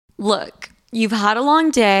Look, you've had a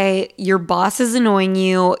long day, your boss is annoying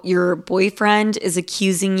you, your boyfriend is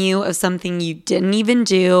accusing you of something you didn't even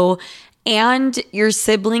do, and your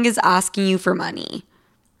sibling is asking you for money.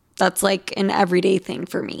 That's like an everyday thing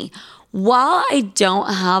for me. While I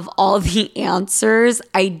don't have all the answers,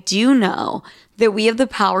 I do know that we have the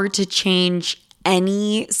power to change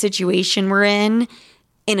any situation we're in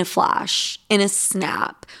a flash, in a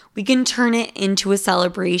snap. We can turn it into a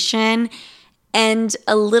celebration. And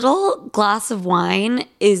a little glass of wine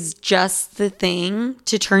is just the thing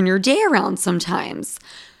to turn your day around sometimes.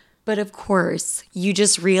 But of course, you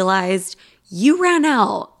just realized you ran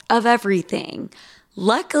out of everything.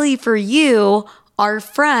 Luckily for you, our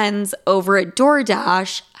friends over at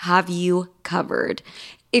DoorDash have you covered.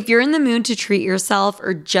 If you're in the mood to treat yourself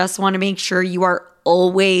or just want to make sure you are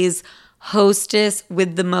always hostess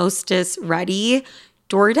with the mostest ready,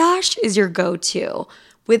 DoorDash is your go-to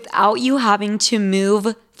without you having to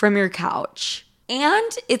move from your couch.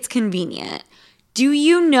 And it's convenient. Do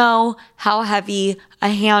you know how heavy a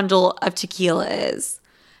handle of tequila is?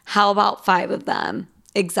 How about 5 of them?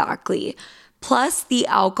 Exactly. Plus, the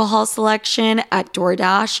alcohol selection at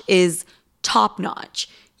DoorDash is top-notch.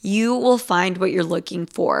 You will find what you're looking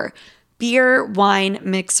for. Beer, wine,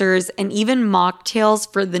 mixers, and even mocktails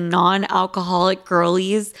for the non-alcoholic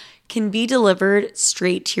girlies can be delivered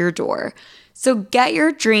straight to your door. So get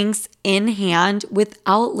your drinks in hand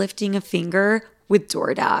without lifting a finger with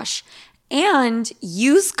DoorDash. And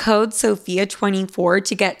use code SOFIA24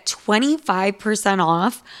 to get 25%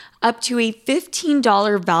 off up to a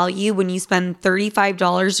 $15 value when you spend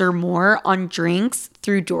 $35 or more on drinks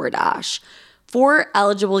through DoorDash. For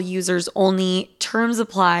eligible users only, terms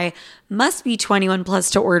apply, must be 21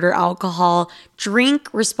 plus to order alcohol, drink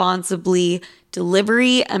responsibly,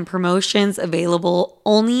 delivery and promotions available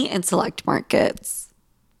only in select markets.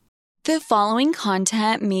 The following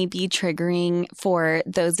content may be triggering for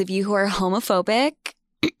those of you who are homophobic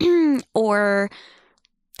or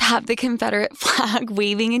have the Confederate flag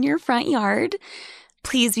waving in your front yard.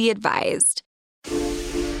 Please be advised.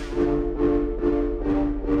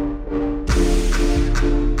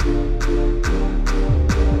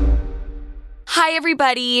 Hi,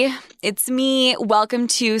 everybody. It's me. Welcome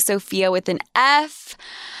to Sophia with an F.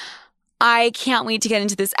 I can't wait to get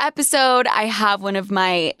into this episode. I have one of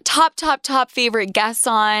my top favorite guests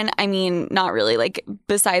on. I mean, not really, like,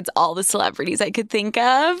 besides all the celebrities I could think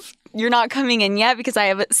of. You're not coming in yet because I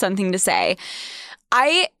have something to say.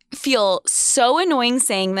 I feel so annoying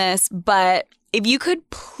saying this, but if you could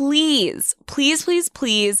please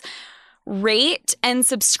rate and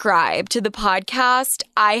subscribe to the podcast.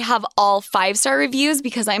 I have all 5-star reviews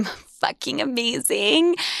because I'm fucking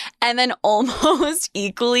amazing. And then almost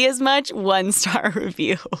equally as much 1-star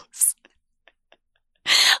reviews.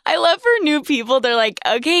 I love for new people. They're like,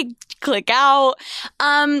 okay, click out.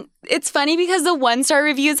 It's funny because the 1-star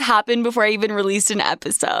reviews happened before I even released an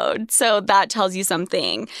episode. So that tells you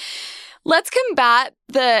something. Let's combat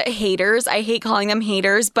the haters. I hate calling them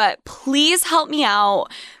haters, but please help me out.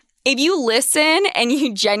 If you listen and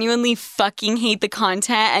you genuinely fucking hate the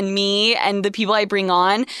content and me and the people I bring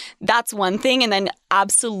on, that's one thing. And then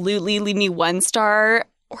absolutely leave me 1 star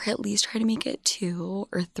or at least try to make it 2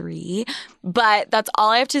 or 3. But that's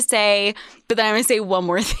all I have to say. But then I'm going to say one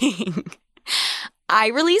more thing. I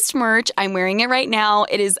released merch. I'm wearing it right now.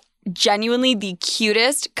 It is genuinely the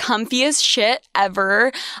cutest, comfiest shit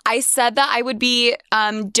ever. I said that I would be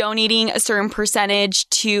donating a certain percentage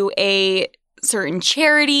to a certain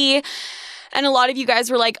charity. And a lot of you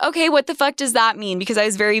guys were like, okay, what the fuck does that mean? Because I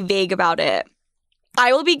was very vague about it.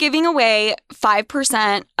 I will be giving away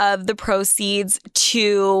 5% of the proceeds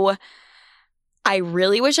to, I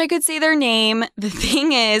really wish I could say their name. The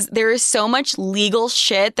thing is, there is so much legal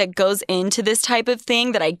shit that goes into this type of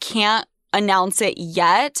thing that I can't announce it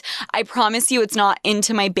yet. I promise you it's not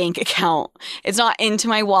into my bank account. It's not into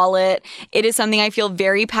my wallet. It is something I feel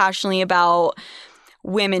very passionately about.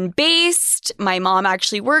 Women-based. My mom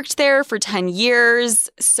actually worked there for 10 years,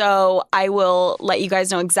 so I will let you guys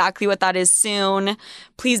know exactly what that is soon.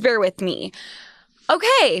 Please bear with me.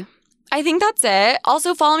 Okay, I think that's it.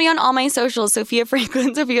 Also, follow me on all my socials, Sophia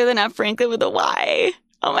Franklin, Sophia with an F, Franklin with a Y.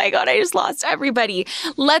 Oh my God, I just lost everybody.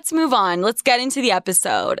 Let's move on. Let's get into the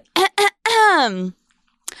episode. I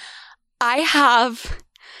have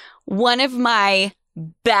one of my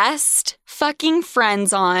best fucking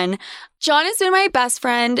friends on. John has been my best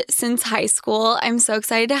friend since high school. I'm so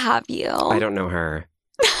excited to have you. I don't know her.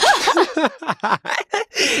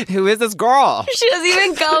 Who is this girl? She doesn't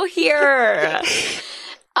even go here.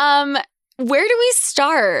 Where do we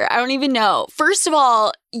start? I don't even know. First of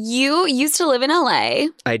all, you used to live in LA.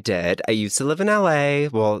 I did. I used to live in LA.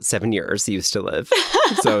 Well, 7 years I used to live.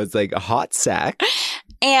 So it's like a hot sec.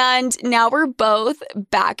 And now we're both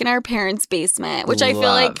back in our parents' basement, which I feel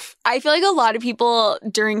like a lot of people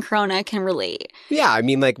during Corona can relate. Yeah, I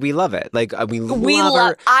mean, like, we love it. Like, we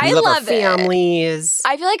love I love our families.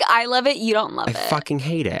 I feel like I love it. You don't love it. I fucking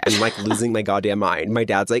hate it. I'm like losing my goddamn mind. My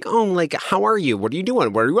dad's like, oh, like, how are you? What are you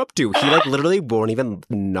doing? What are you up to? He like literally won't even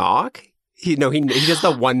knock. He does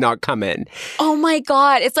the one knock come in. Oh my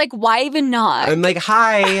God. It's like, why even knock? I'm like,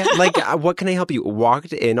 hi. Like, what can I help you?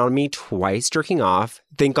 Walked in on me twice jerking off.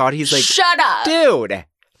 Thank God he's like, shut up. Dude.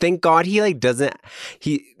 Thank God he like doesn't,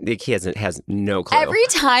 has no clue. Every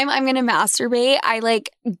time I'm going to masturbate, I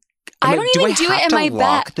don't even do it in my bed.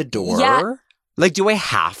 Lock the door? Yeah. Like, do I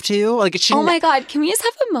have to? Like, it shouldn't. Oh my God. Can we just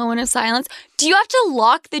have a moment of silence? Do you have to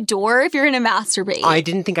lock the door if you're going to masturbate? I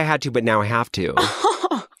didn't think I had to, but now I have to.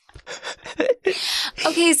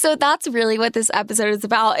 Okay, so that's really what this episode is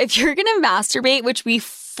about. If you're going to masturbate, which we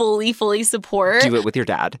fully support. Do it with your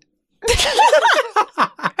dad.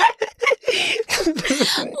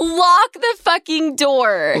 Lock the fucking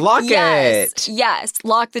door. Lock it. Yes,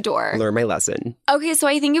 lock the door. Learn my lesson. Okay, so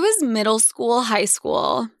I think it was middle school, high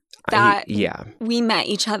school that we met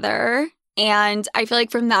each other. And I feel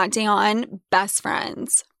like from that day on, best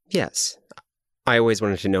friends. Yes. I always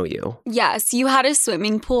wanted to know you. Yes, you had a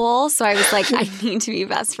swimming pool, so I was like, I need to be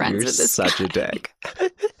best friends with this guy. You're such a dick.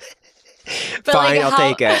 Fine, I'll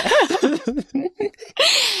take it.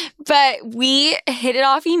 But we hit it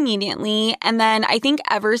off immediately, and then I think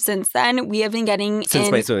ever since then, we have been getting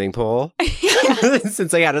my swimming pool?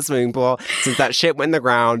 Since I had a swimming pool, since that shit went in the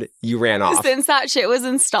ground, you ran off. Since that shit was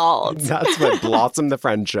installed. That's what blossomed the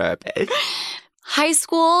friendship. High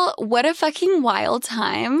school, what a fucking wild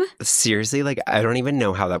time. Seriously, like, I don't even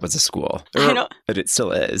know how that was a school. But it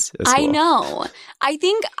still is a school. I know. I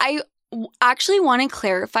think I actually want to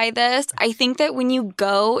clarify this. I think that when you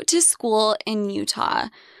go to school in Utah,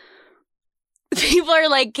 people are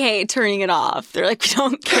like, okay, turning it off. They're like, we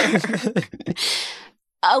don't care.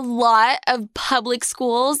 A lot of public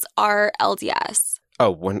schools are LDS.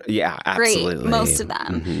 Oh, yeah, absolutely. Great, most of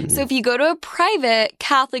them. Mm-hmm. So if you go to a private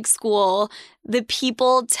Catholic school, the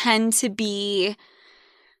people tend to be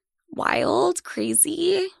wild,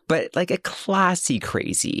 crazy. But like a classy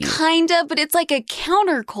crazy. Kind of, but it's like a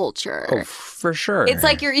counterculture. Oh, for sure. It's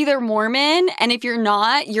like you're either Mormon, and if you're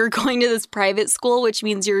not, you're going to this private school, which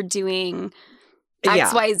means you're doing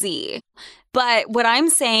XYZ. But what I'm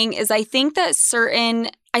saying is I think that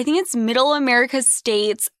I think it's middle America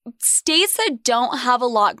states that don't have a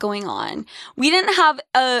lot going on. We didn't have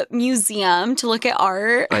a museum to look at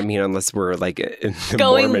art. I mean, unless we're like in the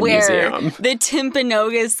going Mormon where? Museum. The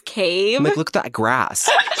Timpanogos Cave. I'm like, look at that grass.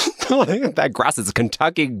 That grass is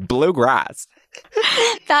Kentucky bluegrass.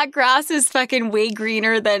 That grass is fucking way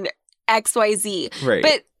greener than XYZ. Right.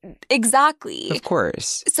 But exactly. Of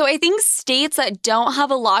course. So I think states that don't have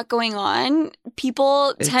a lot going on,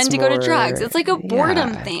 people tend to go to drugs. It's like a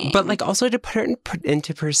boredom thing. But like also to put it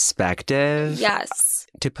into perspective. Yes.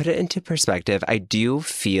 To put it into perspective, I do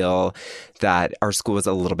feel that our school is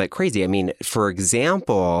a little bit crazy. I mean, for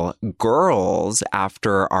example, girls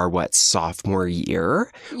after our sophomore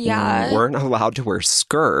year weren't allowed to wear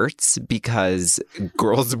skirts because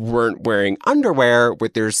girls weren't wearing underwear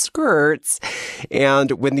with their skirts.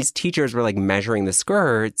 And when these teachers were like measuring the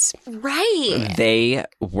skirts, right, they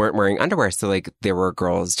weren't wearing underwear. So like there were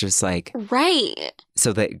girls just like right.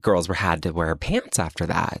 So that girls had to wear pants after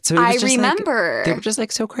that. So I remember. Like, they were just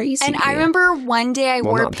like so crazy. And I remember one day I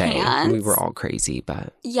wore pants. We were all crazy,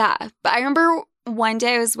 but. Yeah. But I remember one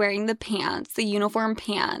day I was wearing the pants, the uniform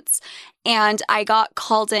pants, and I got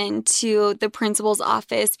called into the principal's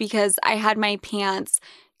office because I had my pants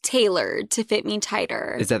tailored to fit me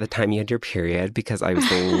tighter. Is that the time you had your period? Because I was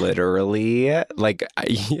literally like,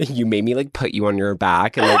 you made me like put you on your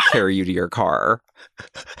back and like carry you to your car.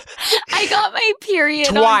 I got my period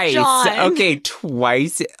twice. On John. Okay,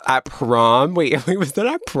 twice at prom. Wait, was that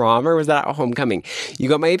at prom or was that at homecoming? You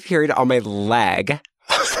got my period on my leg. And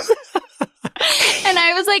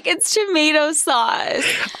I was like, it's tomato sauce.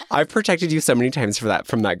 I've protected you so many times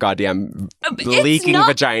from that goddamn leaking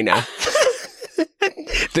vagina.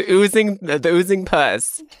 The oozing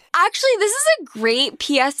puss. Actually, this is a great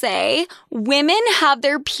PSA. Women have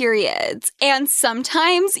their periods, and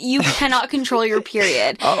sometimes you cannot control your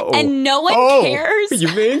period. And no one cares. You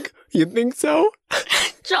think? You think so?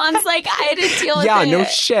 John's like, I had to deal with it. Yeah, no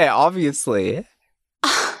shit, obviously.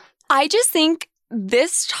 I just think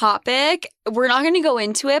this topic, we're not going to go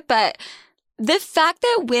into it, but the fact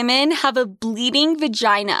that women have a bleeding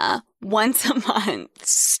vagina once a month.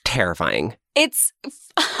 It's terrifying. It's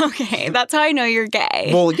okay. That's how I know you're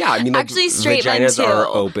gay. Well, yeah. I mean, like, actually, straight men vaginas too. are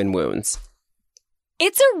open wounds.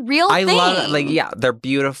 It's a real thing. I love it. Like, yeah, they're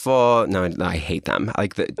beautiful. No, I hate them.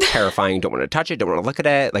 Like, the terrifying. Don't want to touch it. Don't want to look at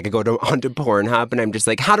it. Like, I go onto Pornhub and I'm just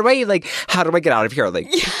like, how do I get out of here?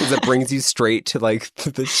 Like, because it brings you straight to like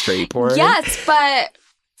the straight porn. Yes, but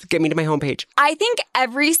get me to my homepage. I think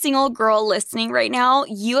every single girl listening right now,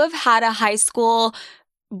 you have had a high school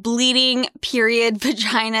bleeding period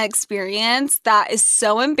vagina experience that is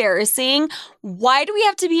so embarrassing. Why do we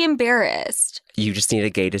have to be embarrassed? You just need a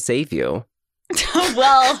gay to save you.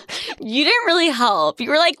 Well, you didn't really help. You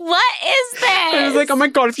were like, what is this? I was like, oh my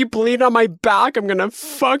God, if you bleed on my back, I'm going to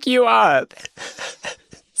fuck you up.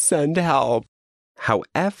 Send help.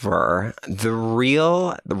 However, the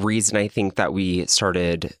reason I think that we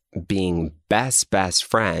started being best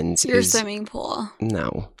friends Your is... swimming pool.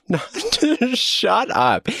 No. Shut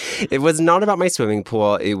up. It was not about my swimming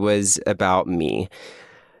pool. It was about me.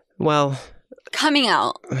 Well... Coming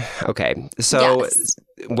out. Okay. So yes.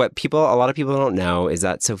 What a lot of people don't know is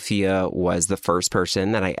that Sophia was the first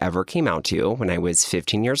person that I ever came out to when I was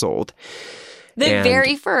 15 years old. The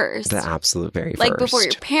very first. The absolute very first. Like before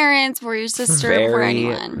your parents, before your sister, before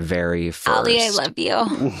anyone. Very first. Ali, I love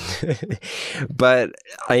you. But,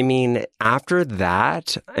 I mean, after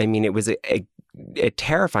that, I mean, it was a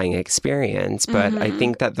terrifying experience, but I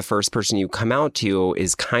think that the first person you come out to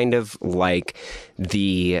is kind of like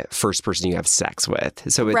the first person you have sex with.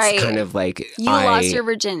 So it's kind of like you lost your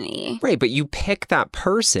virginity. Right, but you pick that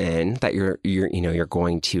person that you're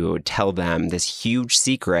going to tell them this huge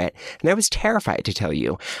secret, and I was terrified to tell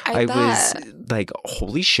you. I was like,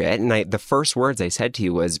 holy shit, and the first words I said to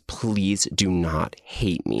you was, please do not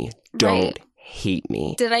hate me. Don't hate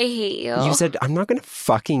me. Did I hate you? You said, I'm not going to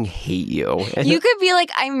fucking hate you. And you could be like,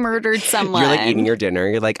 I murdered someone. You're like eating your dinner.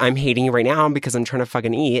 You're like, I'm hating you right now because I'm trying to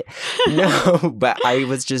fucking eat. No, but I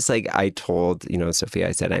was just like, I told, Sophia,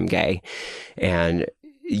 I said, I'm gay. And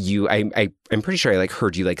I'm pretty sure I like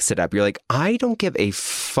heard you like sit up. You're like, I don't give a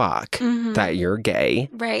fuck that you're gay.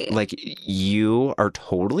 Right. Like, you are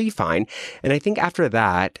totally fine. And I think after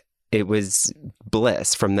that, it was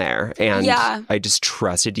bliss from there. And I just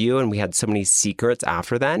trusted you. And we had so many secrets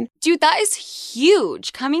after then. Dude, that is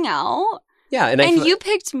huge. Coming out. Yeah. And you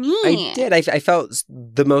picked me. I did. I felt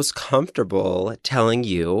the most comfortable telling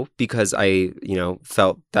you because I,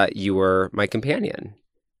 felt that you were my companion.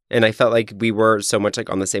 And I felt like we were so much like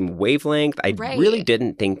on the same wavelength. I really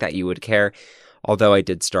didn't think that you would care. Although I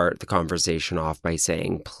did start the conversation off by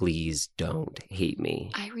saying, please don't hate me.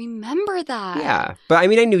 I remember that. Yeah. But I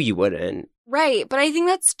mean, I knew you wouldn't. Right. But I think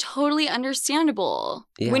that's totally understandable.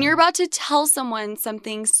 Yeah. When you're about to tell someone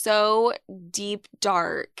something so deep,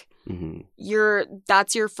 dark,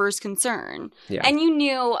 that's your first concern. Yeah. And you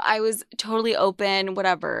knew I was totally open,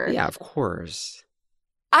 whatever. Yeah, of course.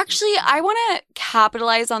 Actually, I want to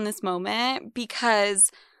capitalize on this moment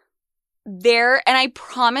because... and I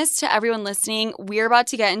promise to everyone listening, we're about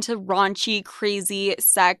to get into raunchy, crazy,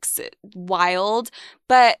 sex, wild,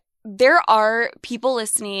 but there are people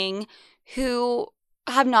listening who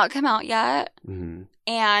have not come out yet,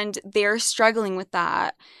 and they're struggling with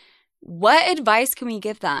that. What advice can we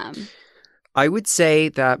give them? I would say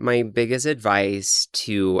that my biggest advice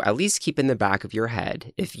to at least keep in the back of your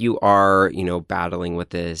head, if you are, battling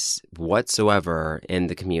with this whatsoever in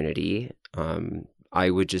the community, I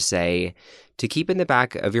would just say to keep in the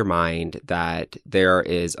back of your mind that there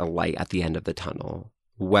is a light at the end of the tunnel.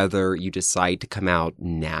 Whether you decide to come out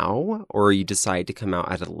now or you decide to come out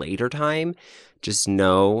at a later time, just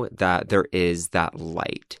know that there is that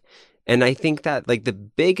light. And I think that like the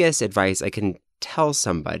biggest advice I can tell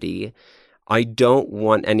somebody, I don't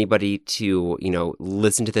want anybody to,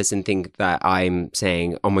 listen to this and think that I'm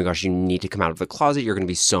saying, oh my gosh, you need to come out of the closet. You're going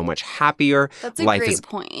to be so much happier. That's a great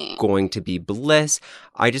point. Going to be bliss.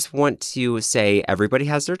 I just want to say everybody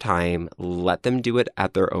has their time. Let them do it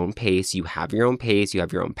at their own pace. You have your own pace. You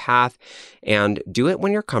have your own path. And do it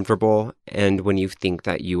when you're comfortable and when you think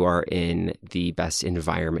that you are in the best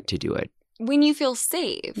environment to do it. When you feel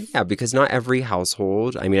safe. Yeah, because not every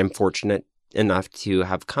household, I mean, I'm fortunate enough to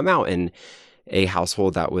have come out in a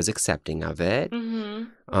household that was accepting of it, to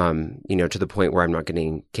the point where I'm not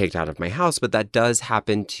getting kicked out of my house. But that does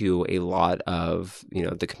happen to a lot of,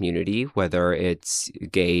 the community, whether it's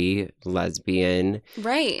gay, lesbian,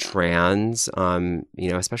 trans,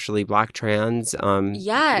 especially Black trans.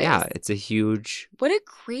 Yeah, it's a huge... What a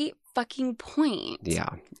great fucking point. Yeah.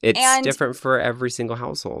 It's different for every single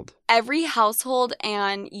household. Every household,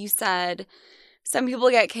 and you said... Some people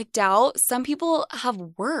get kicked out. Some people have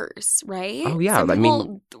worse, right? Oh, yeah. Some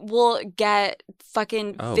people will get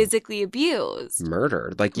fucking physically abused.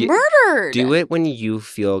 Murdered. Murdered. Do it when you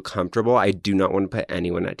feel comfortable. I do not want to put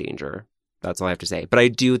anyone at danger. That's all I have to say. But I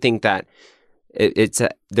do think that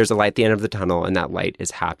there's a light at the end of the tunnel, and that light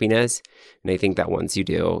is happiness. And I think that once you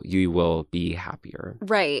do, you will be happier.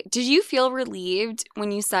 Right. Did you feel relieved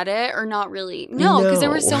when you said it or not really? No, because there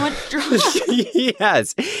was so much drama.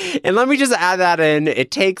 Yes. And let me just add that in. It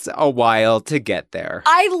takes a while to get there.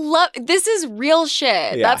 This is real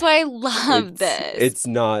shit. Yeah. That's why I love this.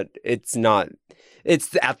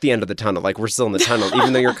 It's at the end of the tunnel. Like, we're still in the tunnel.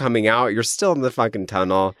 Even though you're coming out, you're still in the fucking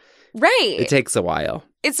tunnel. Right. It takes a while.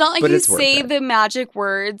 It's not like you say the magic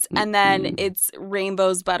words and then it's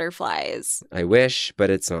rainbows, butterflies. I wish,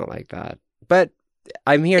 but it's not like that. But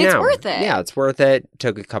I'm here now. It's worth it. Yeah, it's worth it.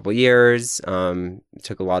 Took a couple years.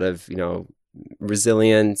 Took a lot of,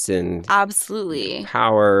 resilience and absolutely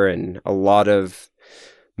power and a lot of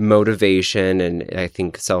motivation and I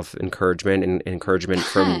think self-encouragement and encouragement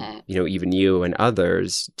from, even you and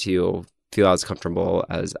others to feel as comfortable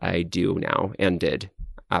as I do now and did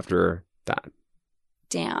after that.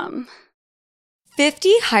 Damn.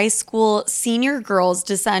 50 high school senior girls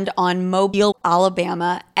descend on Mobile,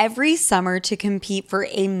 Alabama every summer to compete for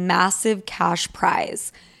a massive cash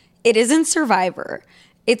prize. It isn't Survivor.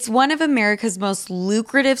 It's one of America's most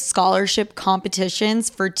lucrative scholarship competitions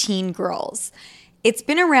for teen girls. It's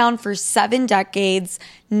been around for 7 decades.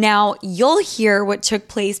 Now you'll hear what took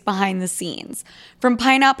place behind the scenes. From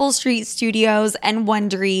Pineapple Street Studios and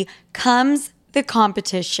Wondery comes the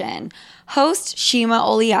competition. Host Shima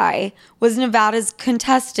Oliai was Nevada's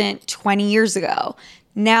contestant 20 years ago.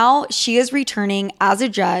 Now she is returning as a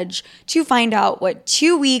judge to find out what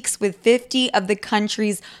 2 weeks with 50 of the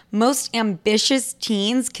country's most ambitious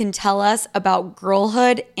teens can tell us about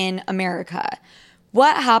girlhood in America.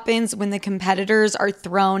 What happens when the competitors are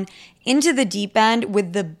thrown into the deep end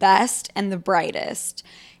with the best and the brightest?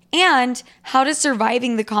 And how does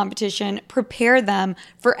surviving the competition prepare them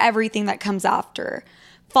for everything that comes after?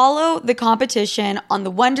 Follow the competition on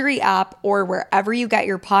the Wondery app or wherever you get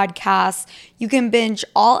your podcasts. You can binge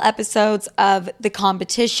all episodes of the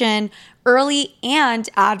competition early and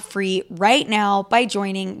ad-free right now by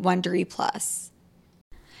joining Wondery Plus.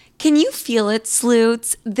 Can you feel it,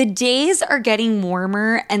 Sloots? The days are getting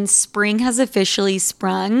warmer and spring has officially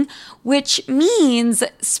sprung, which means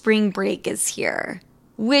spring break is here.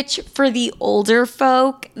 Which for the older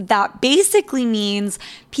folk, that basically means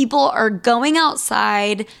people are going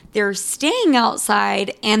outside, they're staying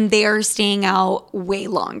outside, and they're staying out way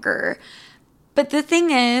longer. But the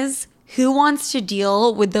thing is, who wants to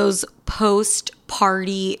deal with those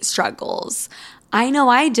post-party struggles? I know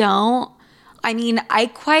I don't. I mean, I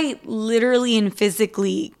quite literally and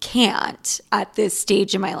physically can't at this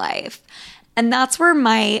stage in my life. And that's where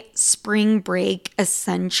my spring break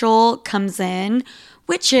essential comes in,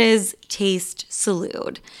 which is Taste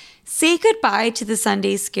Salud. Say goodbye to the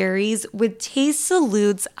Sunday scaries with Taste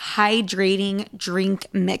Salud's hydrating drink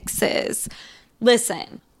mixes.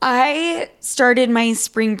 Listen, I started my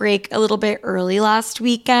spring break a little bit early last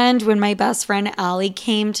weekend when my best friend Allie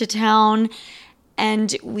came to town,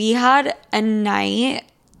 and we had a night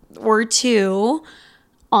or two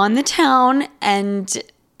on the town, and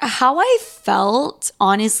how I felt,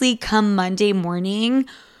 honestly, come Monday morning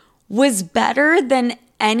was better than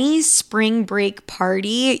any spring break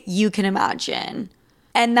party you can imagine.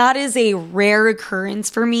 And that is a rare occurrence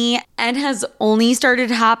for me and has only started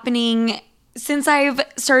happening since I've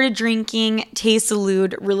started drinking Taste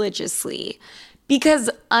Salud religiously. Because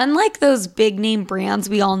unlike those big name brands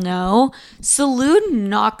we all know, Salud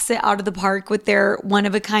knocks it out of the park with their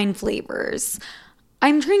one-of-a-kind flavors.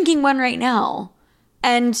 I'm drinking one right now.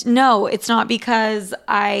 And no, it's not because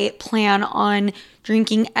I plan on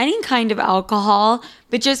drinking any kind of alcohol,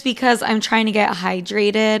 but just because I'm trying to get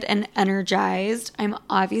hydrated and energized. I'm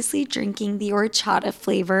obviously drinking the horchata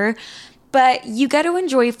flavor, but you get to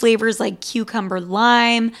enjoy flavors like cucumber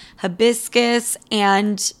lime, hibiscus,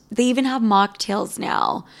 and they even have mocktails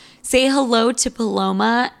now. Say hello to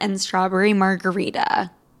Paloma and strawberry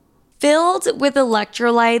margarita. Filled with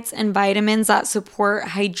electrolytes and vitamins that support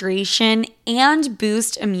hydration and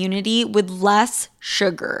boost immunity with less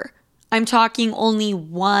sugar. I'm talking only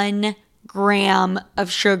 1 gram of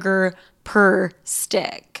sugar per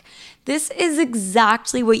stick. This is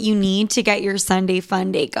exactly what you need to get your Sunday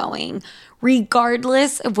fun day going,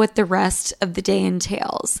 regardless of what the rest of the day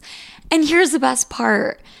entails. And here's the best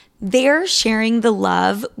part. They're sharing the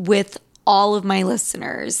love with all of my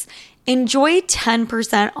listeners. Enjoy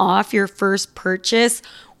 10% off your first purchase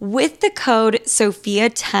with the code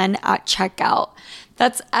SOFIA10 at checkout.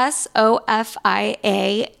 That's SOFIA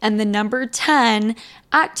and the number 10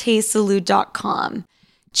 at tastesalud.com.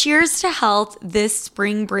 Cheers to health this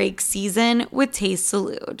spring break season with Taste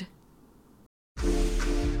Salud.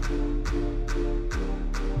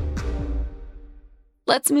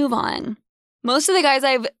 Let's move on. Most of the guys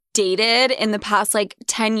I've dated in the past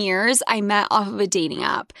 10 years, I met off of a dating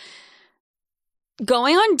app.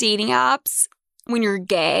 Going on dating apps when you're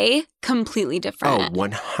gay, completely different. Oh,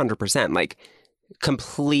 100%.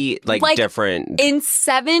 Complete, different. In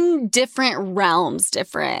 7 different realms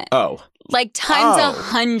different. Oh. Times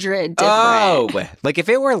 100 different. Oh. If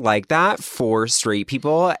it were like that for straight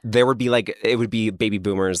people, there would be it would be baby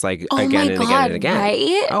boomers again and again and again.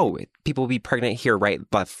 Right? Oh, people will be pregnant here, right?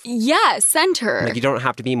 But yeah, center. You don't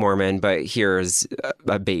have to be Mormon, but here's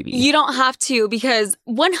a baby. You don't have to, because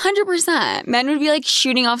 100% men would be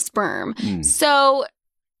shooting off sperm. So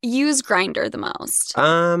use Grindr the most.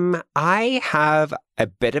 I have a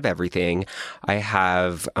bit of everything. I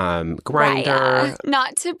have Grindr. Raya.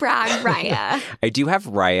 Not to brag, Raya. I do have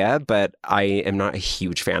Raya, but I am not a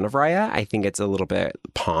huge fan of Raya. I think it's a little bit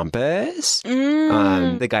pompous.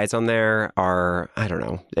 The guys on there are, I don't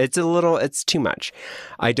know. It's too much.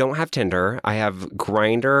 I don't have Tinder. I have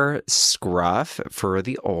Grindr Scruff for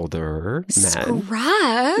the older men.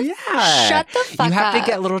 Scruff? Yeah. Shut the fuck up. You have to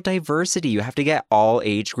get a little diversity. You have to get all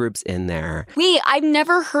age groups in there. Wait, I've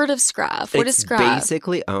never heard of Scruff. What is Scruff?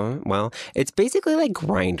 It's basically like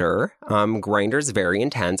Grindr. Grindr's very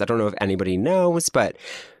intense. I don't know if anybody knows, but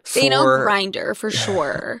they know Grindr for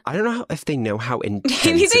sure. I don't know if they know how intense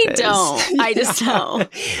Maybe they it is. don't. I just know.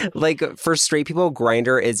 For straight people,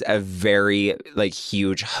 Grindr is a very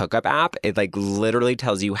huge hookup app. It literally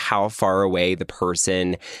tells you how far away the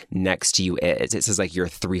person next to you is. It says you're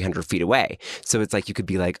 300 feet away. So it's you could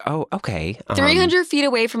be oh, okay. 300 feet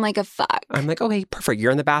away from a fuck. I'm okay, perfect. You're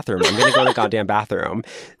in the bathroom. I'm going to go in the goddamn bathroom.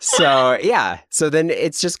 So yeah. So then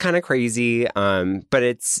it's just kind of crazy. But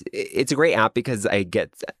it's a great app because I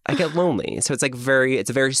get lonely. So it's it's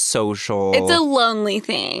a very social. It's a lonely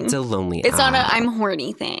thing. It's a lonely It's app. not a I'm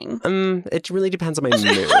horny thing. It really depends on my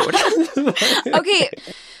mood. Okay.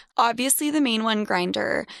 Obviously the main one,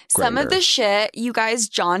 Grindr. Some of the shit you guys,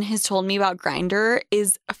 John has told me about Grindr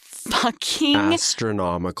is fucking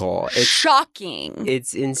astronomical. It's shocking.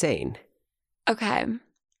 It's insane. Okay.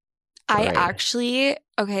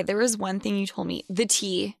 There was one thing you told me. The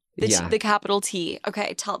T. The capital T.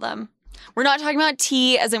 Okay, tell them. We're not talking about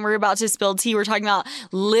tea as in we're about to spill tea. We're talking about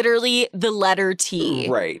literally the letter T.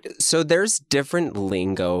 Right. So there's different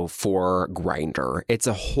lingo for Grindr. It's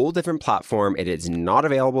a whole different platform. It is not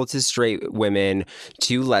available to straight women,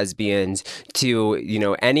 to lesbians, to,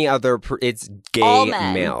 any other. It's gay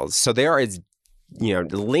males. So there is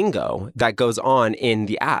lingo that goes on in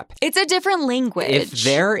the app. It's a different language. If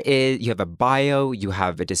you have a bio, you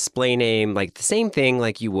have a display name, the same thing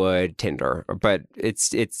you would Tinder, but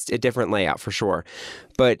it's a different layout for sure.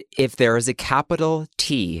 But if there is a capital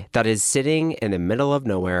T that is sitting in the middle of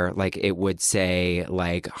nowhere, it would say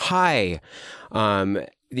hi, how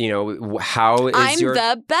is I'm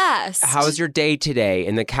the best. How's your day today?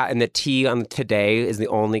 And the T on the today is the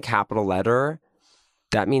only capital letter.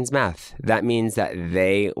 That means meth. That means that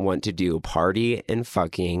they want to do party and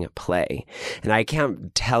fucking play. And I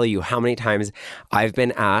can't tell you how many times I've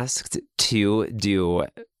been asked to do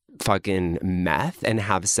fucking meth and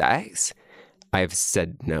have sex. I've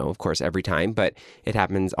said no, of course, every time, but it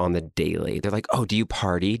happens on the daily. They're oh, do you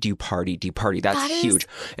party? Do you party? Do you party? That's huge.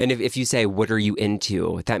 And if you say, what are you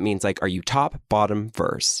into? That means are you top, bottom,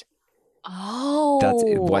 verse? Oh. That's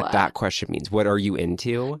what that question means. What are you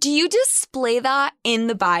into? Do you display that in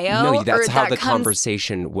the bio? No, that's how the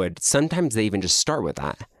conversation would. Sometimes they even just start with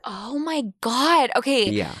that. Oh my God. Okay.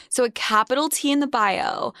 Yeah. So a capital T in the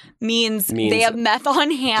bio means they have meth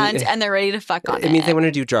on hand and they're ready to fuck on it. It means they want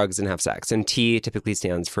to do drugs and have sex. And T typically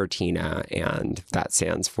stands for Tina, and that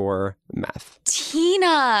stands for meth.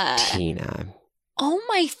 Tina. Oh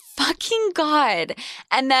my fucking God.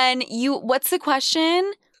 And then what's the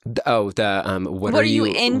question? What are you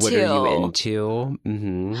into? What are you into?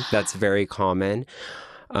 Mm-hmm. That's very common.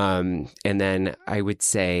 And then I would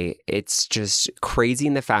say it's just crazy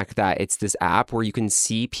in the fact that it's this app where you can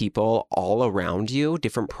see people all around you,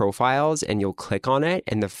 different profiles, and you'll click on it.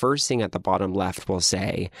 And the first thing at the bottom left will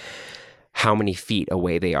say how many feet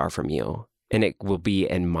away they are from you. And it will be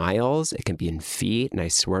in miles. It can be in feet. And I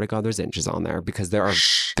swear to God, there's inches on there because there have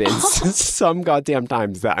been some goddamn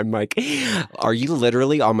times that I'm like, are you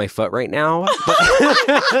literally on my foot right now?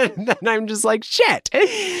 And I'm just like, shit.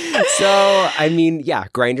 So, I mean, yeah,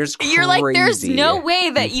 Grindr's crazy. You're like, there's no way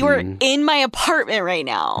that you are in my apartment right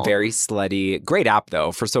now. Very slutty. Great app,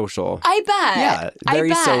 though, for social. I bet. Yeah,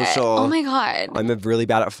 very social. Oh, my God. I'm really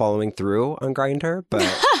bad at following through on Grindr, but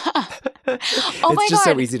it's just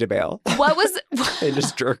so easy to bail. What was... and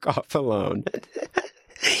just jerk off alone.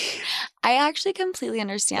 I actually completely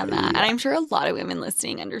understand that. And I'm sure a lot of women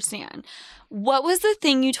listening understand. What was the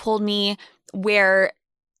thing you told me where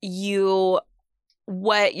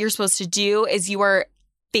what you're supposed to do is you are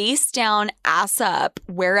face down, ass up,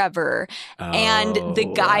 wherever. And the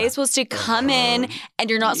guy is supposed to come in and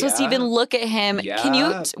you're not supposed to even look at him. Can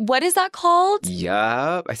you, what is that called?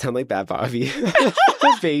 Yup. I sound like Bad Bobby.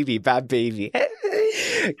 Bad baby.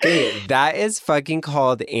 Okay, that is fucking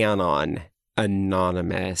called Anon.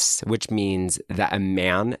 Anonymous, which means that a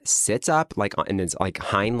man sits up like on his like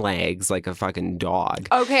hind legs like a fucking dog.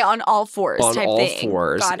 Okay, on all fours on type all thing.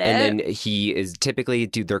 Fours. Got it. And then he is typically,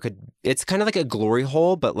 it's kind of like a glory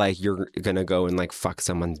hole, but like you're gonna go and like fuck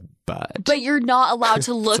someone's butt. But you're not allowed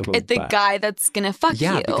to look at the guy that's gonna fuck you.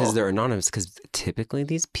 Yeah, because they're anonymous, because typically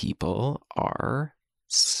these people are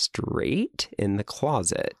straight in the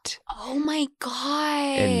closet. Oh my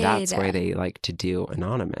God. And that's why they like to do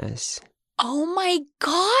anonymous. Oh my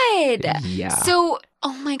God. Yeah. So,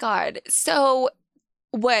 oh my God. So,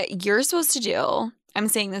 what you're supposed to do, I'm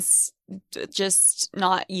saying this just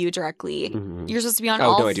not you directly. Mm-hmm. You're supposed to be on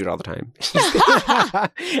all... Oh, no, I do it all the time.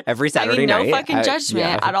 Every Saturday night. No fucking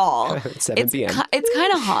judgment at all. 7 p.m. It's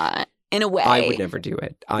kind of hot. In a way. I would never do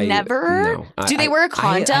it. Never? No. Do they wear a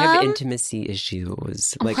condom? I have intimacy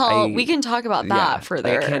issues. Like, we can talk about that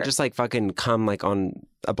further. I can't just like fucking come like on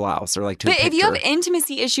a blouse or like to a picture. If you have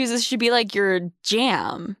intimacy issues, this should be like your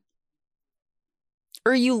jam.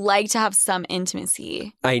 Or you like to have some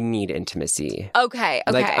intimacy. I need intimacy. Okay.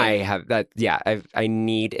 Like I have that. Yeah, I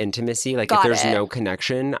need intimacy. Like if there's no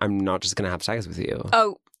connection, I'm not just gonna have sex with you.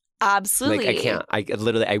 Oh. Absolutely. Like I can't. I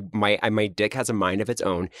literally. My dick has a mind of its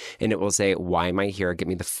own, and it will say, "Why am I here? Get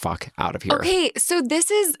me the fuck out of here." Okay, so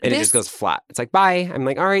this is, and it just goes flat. It's like, bye. I'm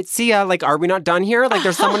like, all right, see ya. Like, are we not done here? Like,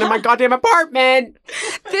 there's someone in my goddamn apartment.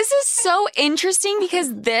 This is so interesting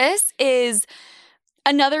because this is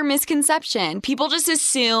another misconception. People just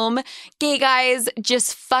assume gay guys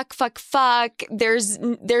just fuck. There's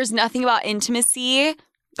nothing about intimacy.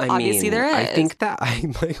 Obviously there is. I think that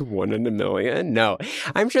I'm like 1 in a million. No,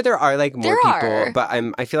 I'm sure there are like more people, but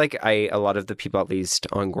I feel like a lot of the people, at least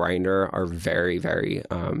on Grindr, are very, very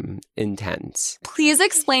intense. Please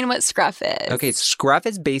explain what scruff is. Okay, scruff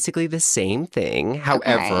is basically the same thing.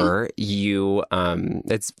 However,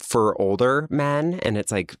 it's for older men, and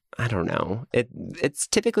it's like, I don't know. It's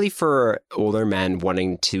typically for older men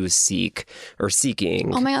wanting to seeking.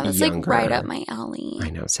 Oh my God, that's younger. like right up my alley. I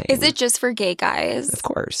know, same. Is it just for gay guys? Of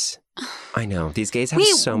course. I know. These gays have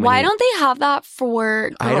so many. Why don't they have that for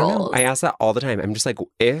girls? I don't know. I ask that all the time. I'm just like,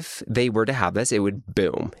 if they were to have this, it would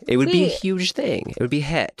boom. It would be a huge thing. It would be a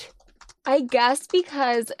hit. I guess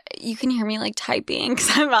because you can hear me like typing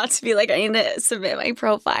because I'm about to be like, I need to submit my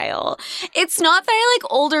profile. It's not that I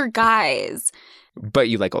like older guys. But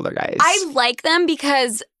you like older guys. I like them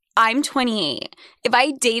because I'm 28. If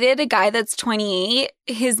I dated a guy that's 28,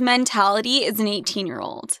 his mentality is an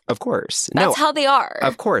 18-year-old. Of course. That's how they are.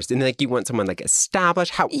 Of course. And like you want someone like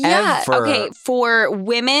established. However. Yeah. Okay. For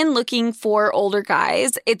women looking for older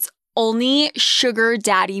guys, it's only sugar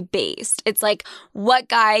daddy based. It's like, what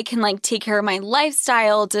guy can like take care of my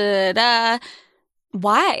lifestyle?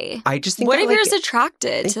 Why? I just think what if you're just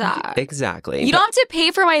attracted to that? Exactly. You don't have to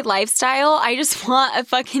pay for my lifestyle. I just want a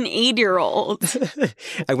fucking 8-year-old.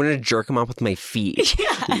 I want to jerk him off with my feet.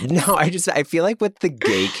 Yes. No, I feel like with the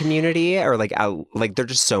gay community or like they're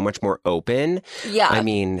just so much more open. Yeah. I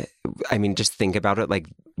mean, just think about it. Like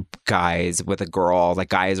guys with a girl, like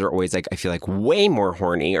guys are always like, I feel like way more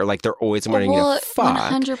horny, or like they're always wanting to fuck.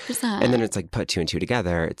 100%. And then it's like put 2 and 2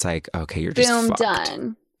 together. It's like, okay, you're just fucked.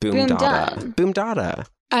 Done. Boom dada. Boom dada.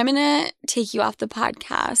 I'm going to take you off the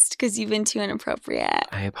podcast because you've been too inappropriate.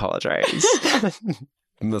 I apologize.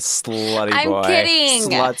 I'm the slutty boy. I'm kidding.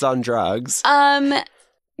 Sluts on drugs. Can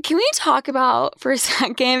we talk about for a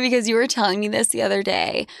second, because you were telling me this the other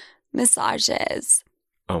day, massages.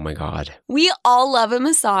 Oh my God. We all love a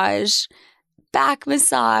massage. Back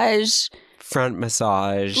massage. Front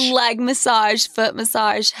massage. Leg massage. Foot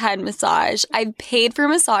massage. Head massage. I've paid for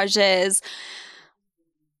massages.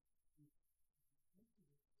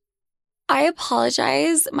 I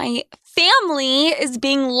apologize. My family is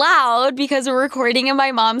being loud because we're recording in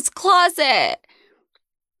my mom's closet.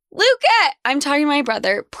 Luca! I'm talking to my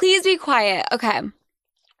brother. Please be quiet. Okay.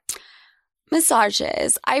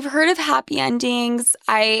 Massages. I've heard of happy endings.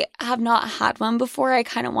 I have not had one before. I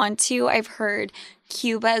kind of want to. I've heard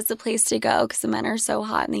Cuba is the place to go because the men are so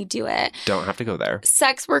hot and they do it. Don't have to go there.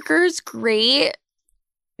 Sex workers, great.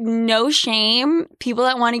 No shame. People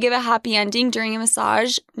that want to give a happy ending during a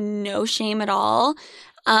massage, no shame at all.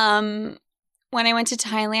 When I went to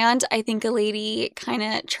Thailand, I think a lady kind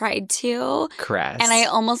of tried to. Correct. And I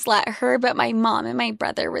almost let her, but my mom and my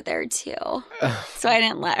brother were there too. So I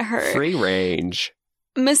didn't let her. Free range.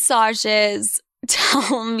 Massages.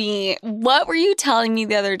 Tell me, what were you telling me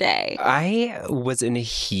the other day? I was in a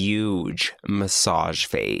huge massage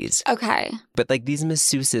phase. Okay. But like these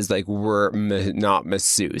masseuses were not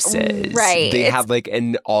masseuses. Right. They have like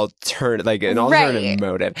an alternative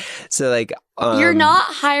motive. So like you're not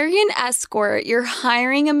hiring an escort. You're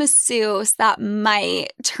hiring a masseuse that might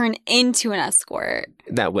turn into an escort.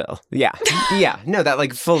 That will. Yeah. Yeah. No, that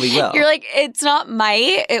like fully will. You're like, it's not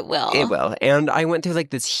might, it will. It will. And I went through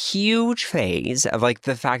like this huge phase of like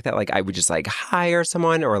the fact that like I would just like hire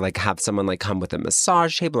someone or like have someone like come with a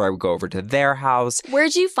massage table or I would go over to their house.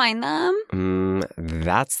 Where'd you find them?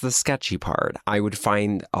 That's the sketchy part. I would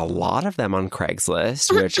find a lot of them on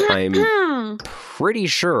Craigslist, which I'm pretty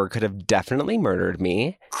sure could have definitely murdered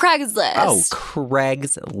me. Craigslist. Oh,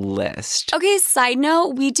 Craigslist. Okay, side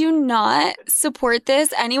note, we do not support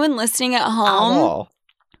this. Anyone listening at home,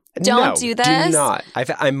 don't do this. Do not.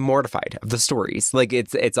 I'm mortified of the stories. Like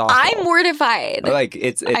it's awful. I'm mortified. Like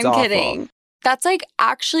it's I'm awful. kidding. That's like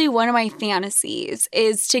actually one of my fantasies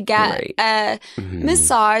is to get a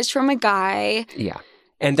massage from a guy. Yeah.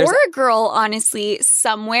 And or a girl, honestly,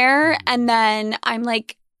 somewhere. And then I'm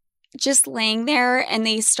like just laying there and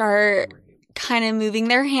they start kind of moving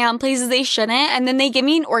their hand places they shouldn't. And then they give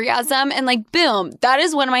me an orgasm and like, boom, that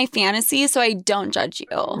is one of my fantasies. So I don't judge you.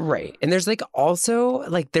 Right. And there's like also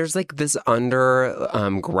like there's like this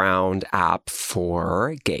underground app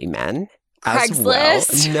for gay men.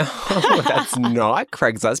 Craigslist? Well. No, that's not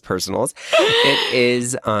Craigslist Personals. It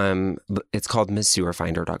is, it's called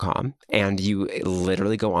MasseursFinder.com. And you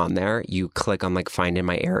literally go on there, you click on like find in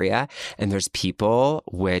my area, and there's people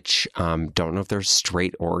which don't know if they're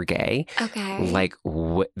straight or gay. Okay. Like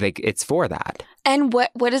it's for that. And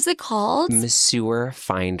what is it called?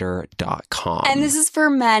 MasseursFinder.com. And this is for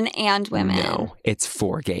men and women? No, it's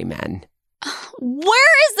for gay men.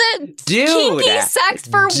 Where is it? Kinky sex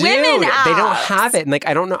for women apps? They don't have it. And like,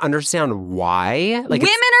 I don't understand why. Like, women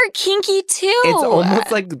are kinky too. It's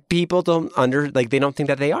almost like people don't they don't think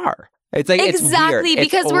that they are. It's like, exactly, it's weird.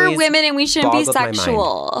 Because we're women and we shouldn't be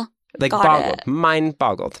sexual. Like, mind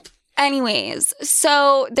boggled. Anyways,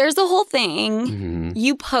 so there's a whole thing. Mm-hmm.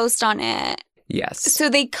 You post on it. Yes. So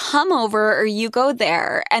they come over or you go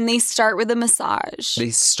there and they start with a massage. They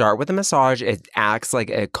start with a massage. It acts like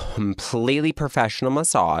a completely professional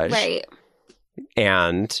massage. Right.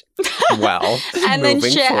 And, well, and then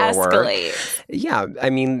shit escalates. Yeah. I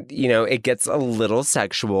mean, it gets a little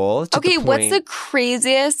sexual. Okay, what's the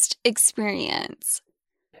craziest experience?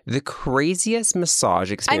 The craziest massage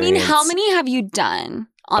experience. I mean, how many have you done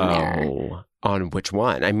on there? On which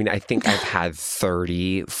one? I mean, I think I've had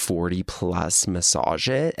 30, 40 plus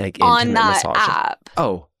massages. Like on that app?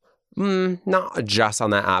 Oh, not just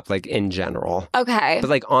on that app, like in general. Okay.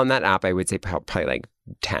 But like on that app, I would say probably like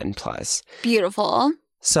 10 plus. Beautiful.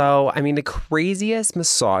 So, I mean, the craziest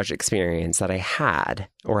massage experience that I had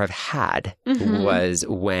or have had was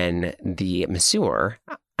when the masseur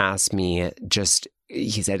asked me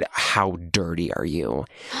he said, "How dirty are you?"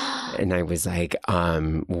 And I was like,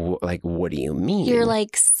 what do you mean? You're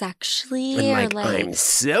like sexually? I'm like, I'm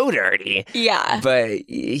so dirty. Yeah. But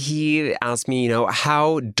he asked me,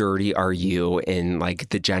 how dirty are you in like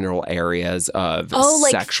the general areas of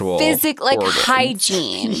sexual like organs?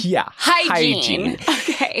 hygiene. Yeah. Hygiene.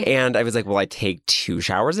 Okay. And I was like, well, I take 2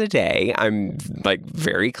 showers a day. I'm like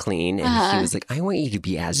very clean. And he was like, I want you to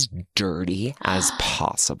be as dirty as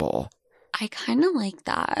possible. I kind of like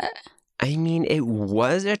that. I mean, it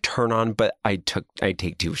was a turn on, but I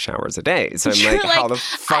take 2 showers a day. So I'm like, how the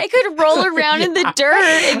fuck? I could roll around in the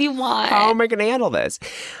dirt if you want. How am I going to handle this?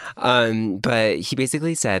 But he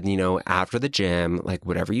basically said, after the gym, like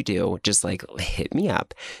whatever you do, just like hit me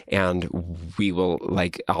up and we will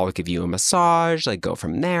I'll give you a massage, like go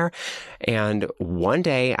from there. And one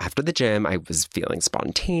day after the gym, I was feeling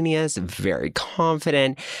spontaneous, very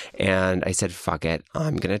confident. And I said, fuck it,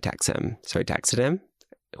 I'm going to text him. So I texted him.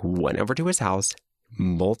 Went over to his house,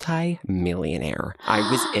 multi-millionaire. I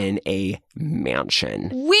was in a mansion.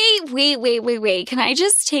 Wait. Can I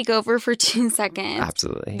just take over for 2 seconds?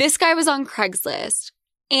 Absolutely. This guy was on Craigslist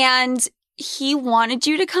and he wanted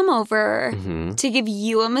you to come over to give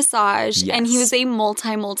you a massage. Yes. And he was a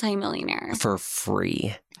multi-millionaire. For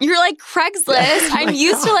free. You're like, Craigslist. I'm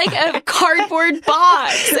used to like a cardboard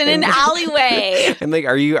box in an alleyway. And like,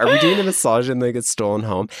 are we doing a massage in like a stolen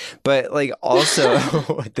home? But like, also,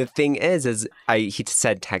 the thing is he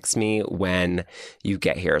said, text me when you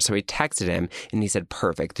get here. So I texted him and he said,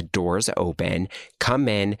 perfect. The door's open. Come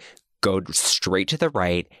in, go straight to the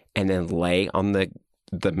right, and then lay on the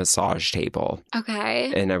massage table.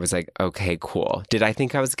 Okay. And I was like, okay, cool. Did I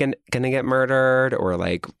think I was gonna get murdered or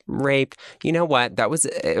like raped? You know what? That was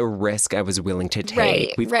a risk I was willing to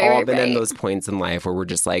take. We've all been in those points in life where we're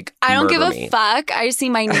just like, I don't give a fuck. I just see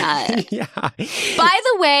my nut. Yeah. By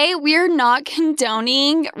the way, we're not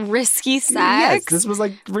condoning risky sex. Yes, this was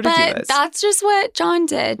like ridiculous. But that's just what John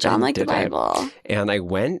did. John liked the Bible. And I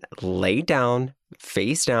went, laid down,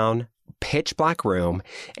 face down, pitch black room,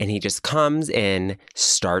 and he just comes in,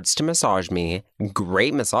 starts to massage me.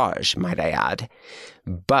 Great massage, might I add.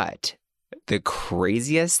 But the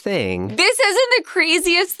craziest thing... This isn't the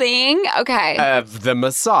craziest thing? Okay. Of the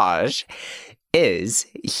massage is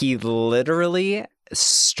he literally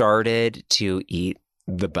started to eat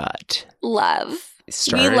the butt. Love.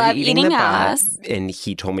 We love eating ass. And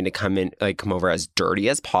he told me to come over as dirty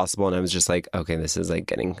as possible. And I was just like, okay, this is like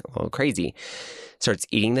getting a little crazy. Starts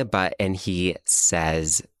eating the butt and he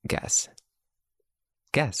says, guess.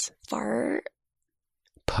 Fart.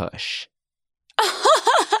 Push.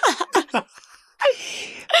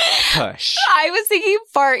 Push. I was thinking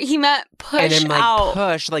fart. He meant push and I'm like, out.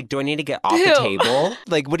 Push. Like, do I need to get off the table?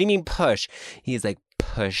 Like, what do you mean push? He's like,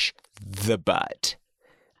 push the butt.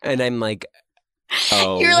 And I'm like,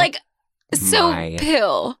 oh. You're like, so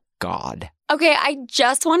poo. God. Okay, I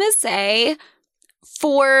just want to say,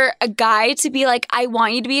 for a guy to be like, I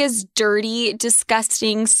want you to be as dirty,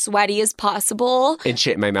 disgusting, sweaty as possible. And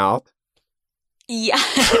shit in my mouth?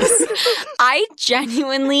 Yes. I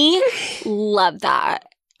genuinely love that.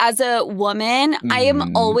 As a woman, I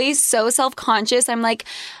am always so self-conscious. I'm like,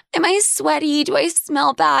 am I sweaty? Do I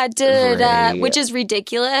smell bad? Right. Which is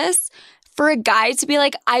ridiculous. For a guy to be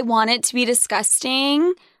like, I want it to be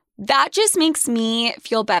disgusting, that just makes me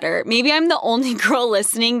feel better. Maybe I'm the only girl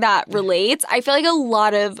listening that relates. I feel like a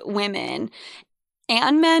lot of women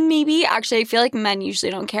and men maybe. Actually, I feel like men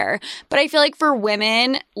usually don't care. But I feel like for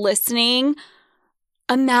women listening,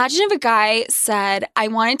 imagine if a guy said, I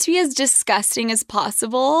want it to be as disgusting as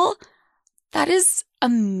possible. That is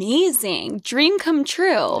amazing. Dream come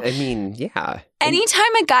true. I mean, yeah.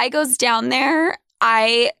 Anytime a guy goes down there,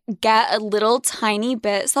 I get a little tiny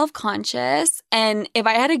bit self-conscious. And if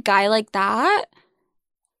I had a guy like that,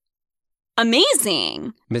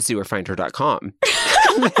 amazing. MissYouOrFindHer.com.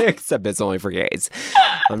 Except it's only for gays.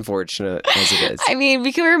 Unfortunate as it is. I mean,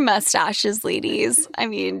 we can wear mustaches, ladies. I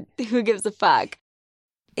mean, who gives a fuck?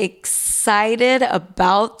 Excited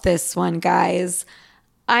about this one, guys.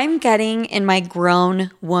 I'm getting in my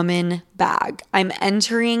grown woman bag. I'm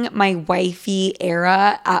entering my wifey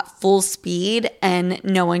era at full speed and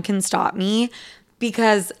no one can stop me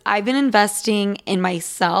because I've been investing in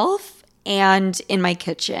myself and in my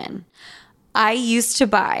kitchen. I used to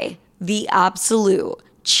buy the absolute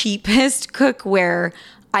cheapest cookware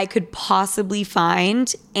I could possibly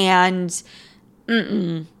find and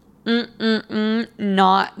not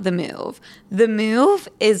the move. The move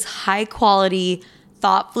is high quality,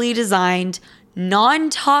 thoughtfully designed,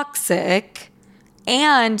 non-toxic,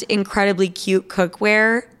 and incredibly cute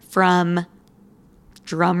cookware from,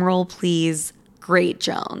 drumroll please, Great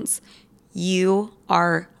Jones. You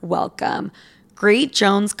are welcome. Great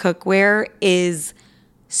Jones cookware is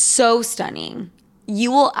so stunning.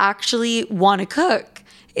 You will actually want to cook.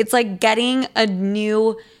 It's like getting a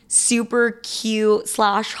new super cute /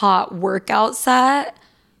 hot workout set.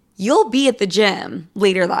 You'll be at the gym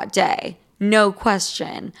later that day. No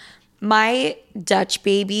question. My Dutch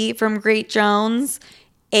baby from Great Jones,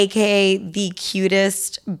 aka the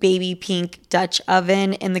cutest baby pink Dutch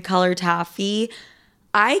oven in the color taffy,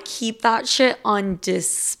 I keep that shit on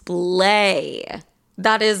display.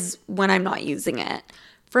 That is when I'm not using it.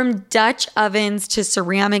 From Dutch ovens to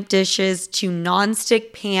ceramic dishes to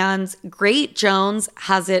nonstick pans, Great Jones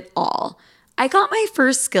has it all. I got my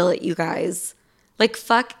first skillet, you guys. Like,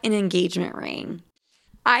 fuck an engagement ring.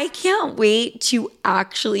 I can't wait to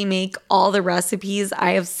actually make all the recipes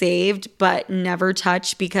I have saved but never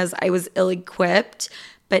touched because I was ill-equipped.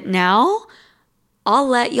 But now, I'll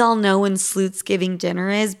let y'all know when Slutsgiving dinner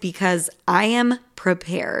is because I am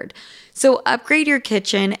prepared. So upgrade your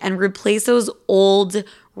kitchen and replace those old,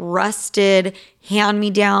 rusted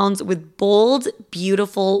hand-me-downs with bold,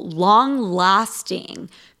 beautiful, long-lasting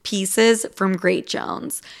pieces from Great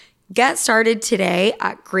Jones. Get started today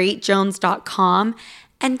at greatjones.com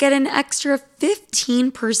and get an extra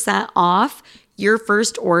 15% off your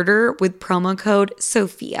first order with promo code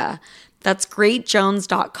SOPHIA. That's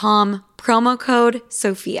greatjones.com, promo code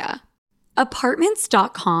SOPHIA.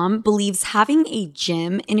 Apartments.com believes having a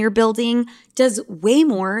gym in your building does way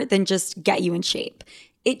more than just get you in shape.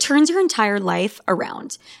 It turns your entire life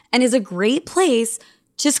around and is a great place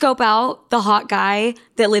to scope out the hot guy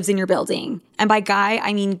that lives in your building. And by guy,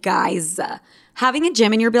 I mean guys. Having a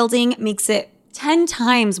gym in your building makes it 10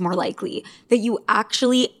 times more likely that you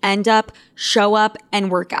actually end up, show up, and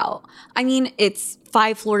work out. I mean, it's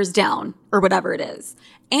 5 floors down or whatever it is.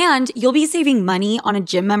 And you'll be saving money on a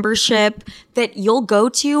gym membership that you'll go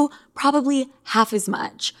to probably half as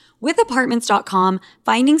much. With Apartments.com,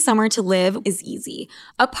 finding somewhere to live is easy.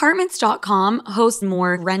 Apartments.com hosts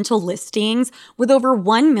more rental listings with over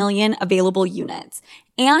 1 million available units.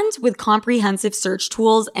 And with comprehensive search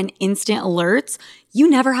tools and instant alerts, you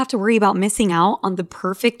never have to worry about missing out on the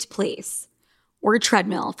perfect place. Or a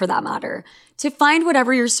treadmill, for that matter. To find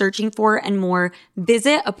whatever you're searching for and more,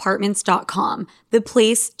 visit Apartments.com, the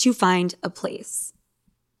place to find a place.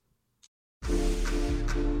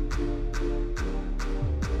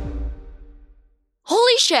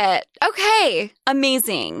 Holy shit. Okay.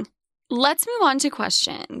 Amazing. Let's move on to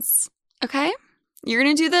questions. Okay? You're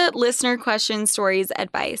going to do the listener question stories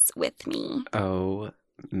advice with me. Oh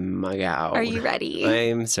my God. Are you ready?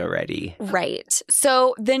 I'm so ready. Right.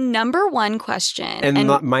 So the number one question. And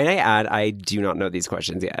might I add, I do not know these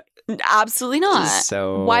questions yet. Absolutely not.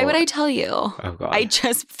 So why would I tell you? Oh God. I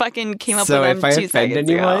just fucking came up so with them 2 seconds ago. So if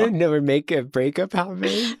I offend anyone, never make a breakup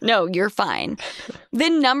happen? No, you're fine. The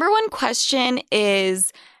number one question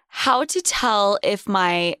is how to tell if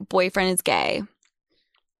my boyfriend is gay.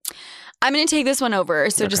 I'm going to take this one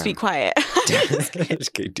over, so just be quiet.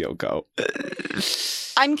 Okay, deal, go.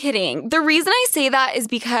 I'm kidding. The reason I say that is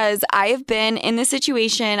because I have been in this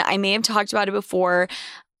situation. I may have talked about it before.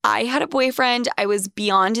 I had a boyfriend. I was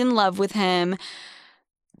beyond in love with him.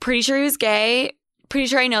 Pretty sure he was gay. Pretty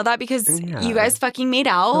sure I know that because you guys fucking made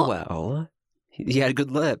out. Oh, well, he had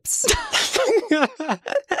good lips.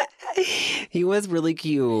 He was really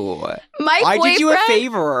cute. I did you a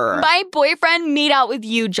favor. My boyfriend made out with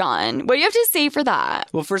you, John. What do you have to say for that?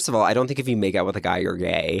 Well, first of all, I don't think if you make out with a guy, you're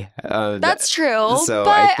gay. That's true. So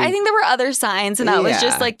but I think there were other signs, and that was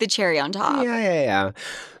just like the cherry on top. Yeah.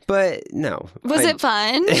 But no. Was it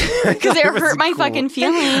fun? Because it hurt my fucking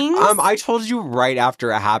feelings. I told you right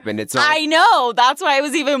after it happened. It's not. I know. That's why it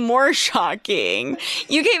was even more shocking.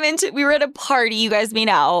 You came into. We were at a party. You guys made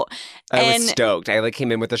out. I was stoked. I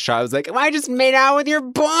came in with a shot. I was like, I just made out with your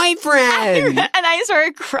boyfriend. And I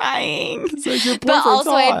started crying. It's like your boyfriend's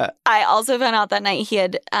hot. I also found out that night he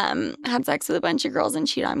had had sex with a bunch of girls and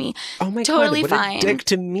cheated on me. Oh my totally God. What fine. A dick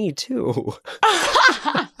to me too.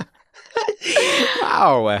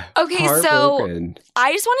 Wow. Okay, so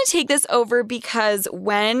I just want to take this over because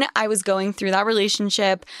when I was going through that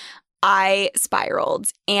relationship, I spiraled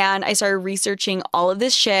and I started researching all of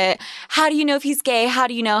this shit. How do you know if he's gay? How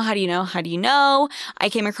do you know? How do you know? How do you know? I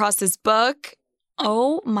came across this book.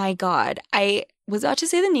 Oh my God. I was about to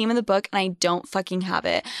say the name of the book and I don't fucking have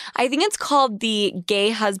it. I think it's called The Gay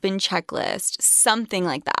Husband Checklist, something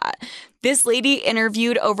like that. This lady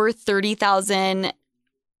interviewed over 30,000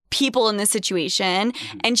 people in this situation,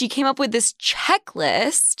 and she came up with this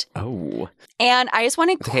checklist. Oh. And I just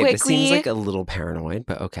want to quickly... this seems like a little paranoid,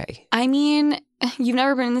 but okay. I mean, you've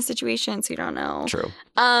never been in this situation, so you don't know. True.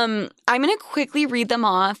 I'm going to quickly read them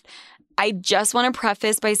off. I just want to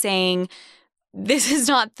preface by saying this is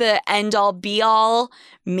not the end-all, be-all.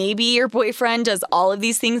 Maybe your boyfriend does all of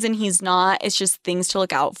these things and he's not. It's just things to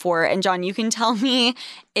look out for. And John, you can tell me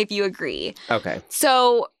if you agree. Okay.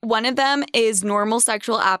 So one of them is normal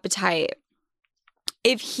sexual appetite.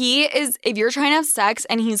 If you're trying to have sex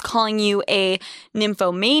and he's calling you a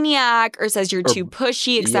nymphomaniac or says you're too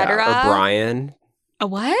pushy, etc. Yeah, or Brian. A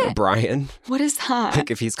what? Brian. What is that? Like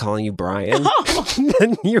if he's calling you Brian,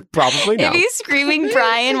 then you're probably no. If he's screaming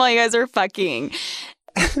Brian while you guys are fucking.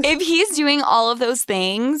 If he's doing all of those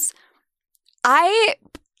things, I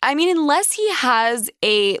mean, unless he has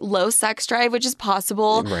a low sex drive, which is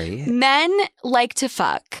possible, right. Men like to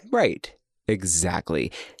fuck. Right.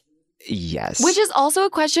 Exactly. Yes. Which is also a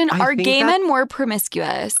question. Are gay men more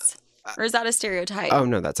promiscuous? Or is that a stereotype? Oh,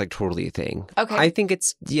 no, that's like totally a thing. Okay. I think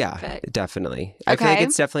it's, definitely. I feel like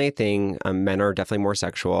it's definitely a thing. Men are definitely more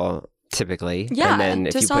sexual typically. Yeah, and then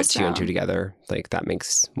if you put 2 and testosterone. 2 together, like that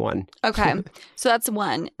makes 1. Okay. So that's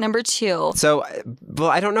 1. Number 2. So, well,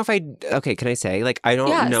 I don't know if okay, can I say, like, I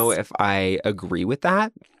don't know if I agree with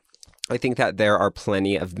that. I think that there are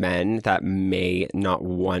plenty of men that may not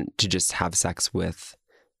want to just have sex with,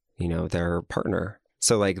 you know, their partner.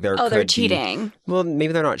 So, like, they're cheating. Well,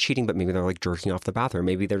 maybe they're not cheating, but maybe they're, like, jerking off the bathroom.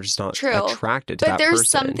 Maybe they're just not attracted to that person. But there's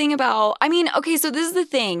something about, I mean, okay, so this is the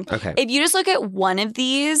thing. Okay. If you just look at one of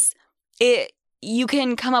these, you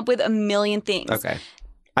can come up with a million things. Okay.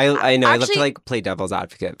 I know. Actually, I love to, like, play devil's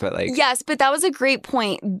advocate, but, like... Yes, but that was a great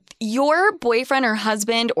point. Your boyfriend or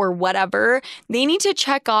husband or whatever, they need to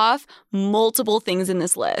check off multiple things in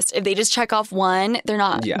this list. If they just check off one, they're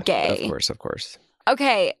not gay. Of course.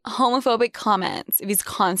 Okay, homophobic comments, if he's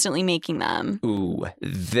constantly making them. Ooh,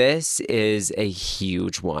 this is a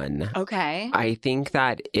huge one. Okay. I think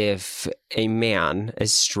that if a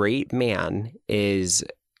straight man, is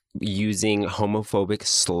using homophobic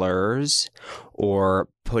slurs or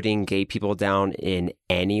putting gay people down in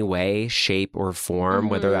any way, shape, or form,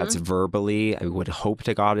 whether that's verbally, I would hope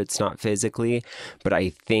to God it's not physically, but I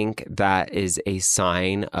think that is a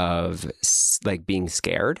sign of, like, being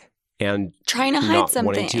scared. And trying to hide not something.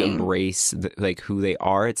 Wanting to embrace like who they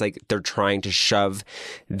are. It's like they're trying to shove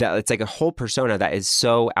that. It's like a whole persona that is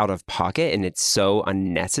so out of pocket and it's so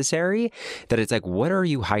unnecessary that it's like, what are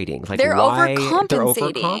you hiding? Like, they're why? Overcompensating. They're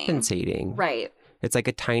overcompensating. Right. It's like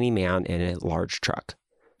a tiny man in a large truck.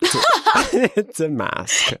 It's a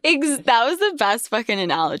mask. That was the best fucking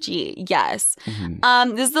analogy. Yes.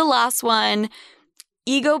 This is the last one.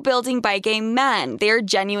 Ego building by gay men. They are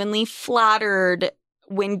genuinely flattered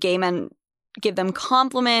when gay men give them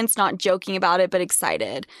compliments, not joking about it, but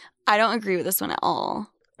excited. I don't agree with this one at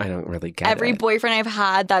all. I don't really get Every boyfriend I've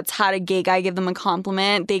had that's had a gay guy give them a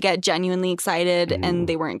compliment, they get genuinely excited and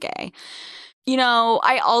they weren't gay. You know,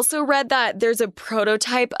 I also read that there's a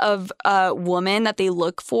prototype of a woman that they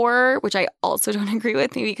look for, which I also don't agree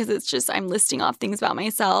with, maybe because it's just I'm listing off things about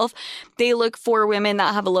myself. They look for women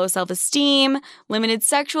that have a low self-esteem, limited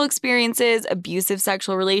sexual experiences, abusive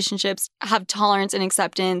sexual relationships, have tolerance and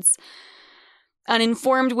acceptance,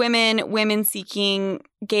 uninformed women seeking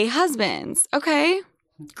gay husbands. Okay.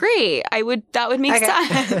 Great. That would make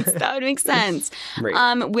sense. That would make sense.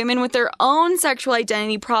 Right. Women with their own sexual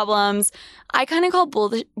identity problems. I kind of call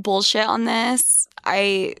bullshit on this.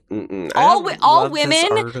 All women.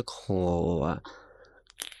 This article.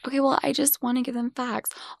 Okay, well, I just want to give them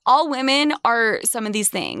facts. All women are some of these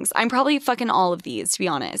things. I'm probably fucking all of these, to be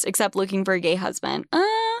honest, except looking for a gay husband.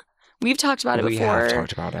 We've talked about it before. We have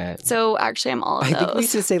talked about it. So actually, I'm all of those. I think we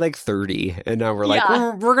used to say like 30, and now we're like,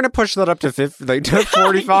 we're going to push that up to 50, like to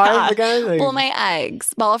 45 again. Like... Well, my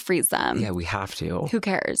eggs, but I'll freeze them. Yeah, we have to. Who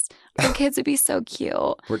cares? Our kids would be so cute.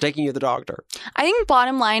 We're taking you to the doctor. I think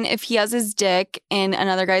bottom line, if he has his dick in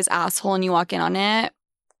another guy's asshole and you walk in on it,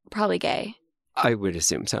 probably gay. I would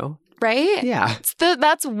assume so. Right? Yeah.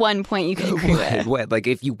 That's one point you can agree with. What? Like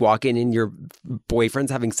if you walk in and your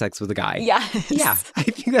boyfriend's having sex with a guy? Yes. Yeah. I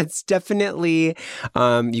think that's definitely,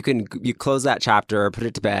 you close that chapter, put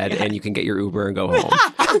it to bed, and you can get your Uber and go home.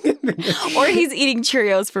 Or he's eating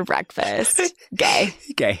Cheerios for breakfast. Gay.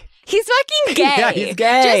 Gay. He's fucking gay. Yeah, he's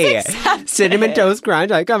gay. Just accept Cinnamon Toast Crunch.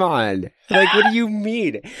 Like, come on. Like, what do you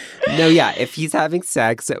mean? No, yeah. If he's having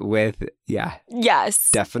sex with, yes.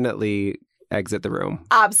 Definitely exit the room.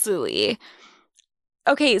 Absolutely.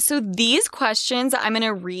 Okay, so these questions I'm going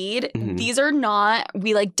to read, these are not,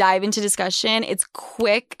 we like dive into discussion. It's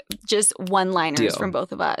quick, just one-liners from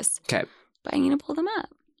both of us. Okay. But I need to pull them up.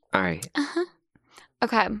 All right.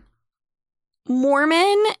 Okay.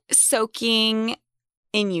 Mormon soaking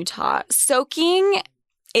in Utah. Soaking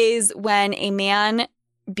is when a man,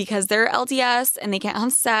 because they're LDS and they can't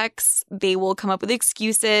have sex, they will come up with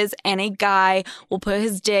excuses, and a guy will put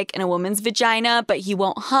his dick in a woman's vagina, but he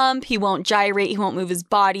won't hump, he won't gyrate, he won't move his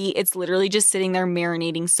body. It's literally just sitting there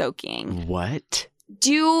marinating, soaking. What?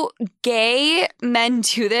 Do gay men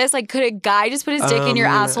do this? Like, could a guy just put his dick in your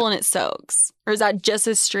asshole and it soaks? Or is that just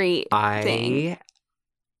a straight thing?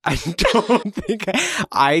 I don't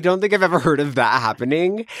think I've ever heard of that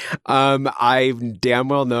happening. I damn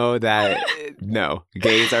well know that no,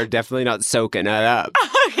 gays are definitely not soaking it up.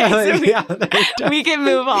 Okay, so we can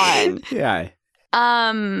move on. Yeah.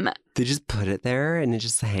 They just put it there and it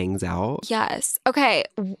just hangs out. Yes. Okay.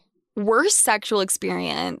 Worst sexual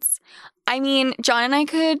experience. I mean, John and I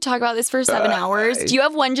could talk about this for 7 hours. Do you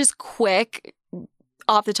have one just quick?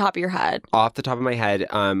 Off the top of your head? Off the top of my head,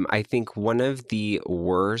 I think one of the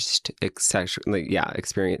worst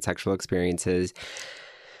sexual experiences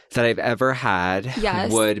that I've ever had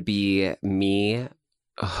would be me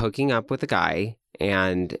hooking up with a guy,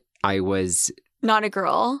 and I was... Not a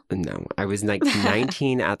girl? No, I was like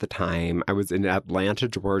 19 at the time. I was in Atlanta,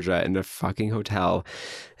 Georgia in a fucking hotel.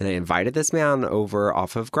 And I invited this man over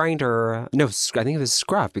off of Grindr. No, I think it was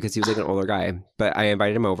Scruff because he was like an older guy. But I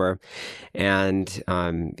invited him over and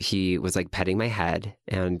he was like petting my head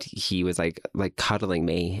and he was like cuddling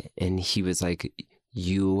me. And he was like,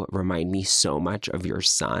 you remind me so much of your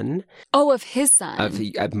son. Oh, of his son.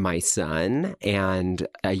 Of my son. And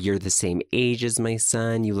you're the same age as my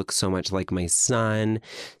son. You look so much like my son.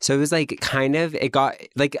 So it was like kind of, it got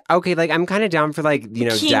like, okay, like I'm kind of down for like, you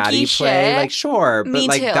know, kinky daddy shit. play. Like, sure. But Me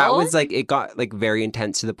like too. that was like, it got like very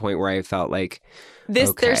intense to the point where I felt like,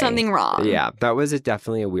 there's something wrong. Yeah, that was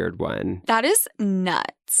definitely a weird one. That is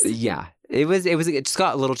nuts. Yeah. It just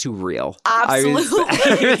got a little too real. Absolutely.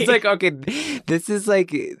 I was like, okay, this is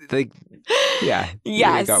like, yeah.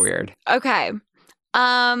 Yes. It got weird. Okay. Or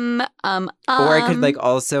I could like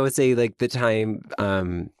also say like the time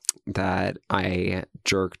that I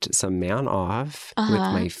jerked some man off with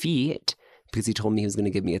my feet because he told me he was going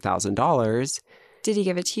to give me $1,000. Did he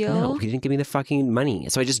give it to you? No, he didn't give me the fucking money.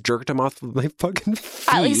 So I just jerked him off with my fucking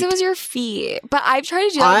feet. At least it was your feet. But I've tried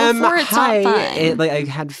to do that before. It's not fun. Like I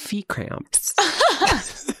had feet cramps.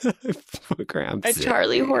 Foot cramps. A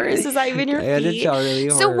Charlie horse? Is that even your feet? I had a Charlie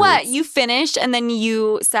horse. So what? You finished and then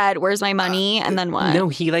you said, "Where's my money?" And then what? No,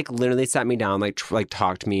 he like literally sat me down, like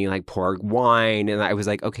talked to me, like poured wine, and I was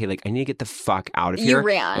like, okay, like I need to get the fuck out of here. You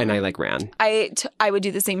ran, and I like ran. I would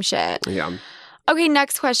do the same shit. Yeah. Okay,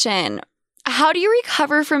 next question. How do you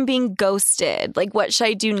recover from being ghosted? Like, what should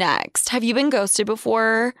I do next? Have you been ghosted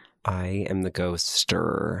before? I am the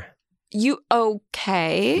ghoster. You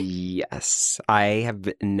okay? Yes. I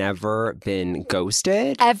have never been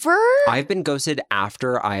ghosted. Ever? I've been ghosted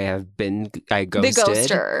after I ghosted. The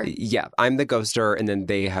ghoster. Yeah, I'm the ghoster, and then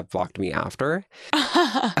they have blocked me after.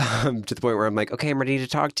 To the point where I'm like, okay, I'm ready to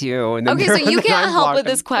talk to you. And then okay, so you can't help with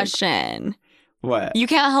this question. What? You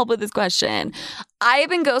can't help with this question. I have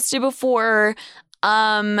been ghosted before.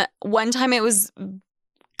 One time it was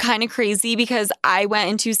kind of crazy because I went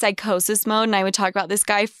into psychosis mode and I would talk about this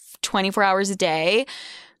guy 24 hours a day.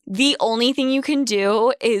 The only thing you can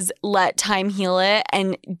do is let time heal it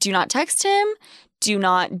and do not text him. Do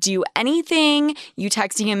not do anything. You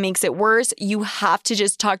texting him makes it worse. You have to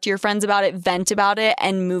just talk to your friends about it, vent about it,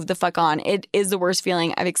 and move the fuck on. It is the worst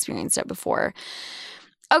feeling. I've experienced it before.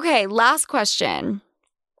 Okay, last question.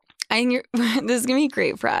 This is going to be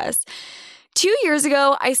great for us. 2 years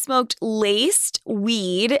ago, I smoked laced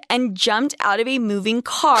weed and jumped out of a moving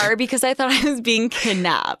car because I thought I was being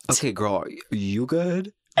kidnapped. Okay, girl, you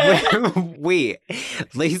good? Wait,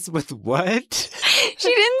 laced with what?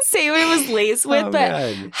 She didn't say what it was laced with, but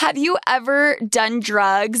man. Have you ever done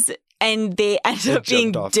drugs and they end up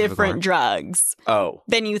being different drugs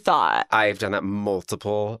than you thought? I've done that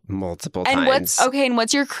multiple times. And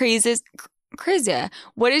what's your craziest?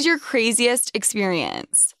 What is your craziest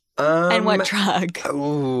experience? And what drug?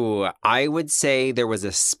 Oh, I would say there was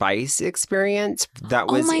a spice experience that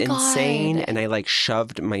was insane. God. And I like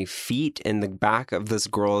shoved my feet in the back of this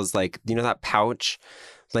girl's like, you know, that pouch?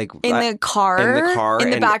 Like in the car,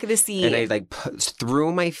 in the back of the seat. And I like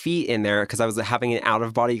threw my feet in there because I was having an out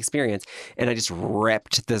of body experience. And I just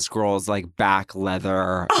ripped this girl's like back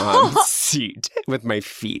leather seat with my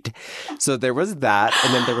feet. So there was that.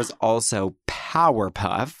 And then there was also Power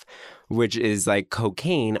Puff, which is like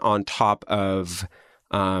cocaine on top of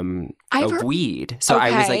weed. So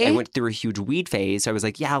I was like, I went through a huge weed phase. So I was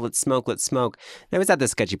like, yeah, let's smoke. And I was at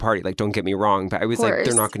this sketchy party. Like, don't get me wrong, but I was like,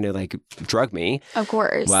 they're not going to like drug me. Of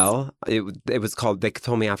course. Well, it was called. They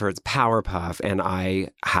told me afterwards Power Puff, and I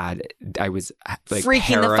was like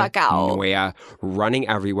freaking the fuck out, paranoia, running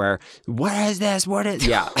everywhere. What is this? What is?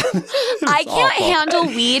 Yeah. I can't handle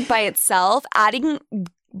weed by itself. Adding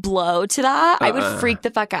blow to that, I would freak the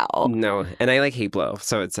fuck out. No, and I like hate blow,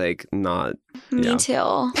 so it's like not. Me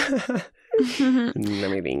too. Let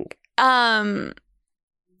me think.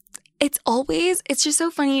 It's just so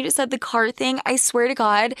funny you just said the car thing. I swear to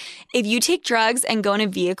God, if you take drugs and go in a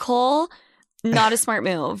vehicle, not a smart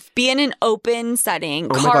move. Be in an open setting.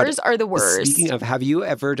 Cars are the worst. Speaking of, have you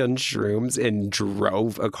ever done shrooms and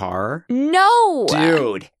drove a car? No.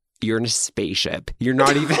 Dude. You're in a spaceship. You're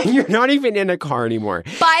not even in a car anymore.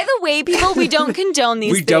 By the way, people, we don't condone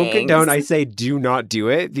these things. We don't condone. I say do not do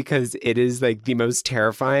it because it is like the most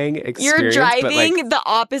terrifying experience. You're driving the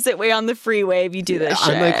opposite way on the freeway if you do this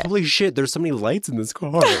shit. I'm like, holy shit, there's so many lights in this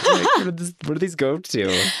car. Like, where do these go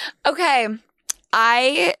to? Okay.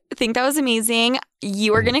 I think that was amazing.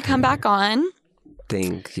 You are going to come back on.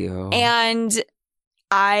 Thank you. And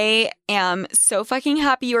I am so fucking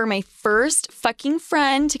happy you are my first fucking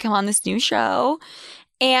friend to come on this new show.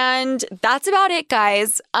 And that's about it,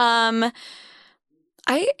 guys. I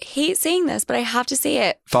hate saying this, but I have to say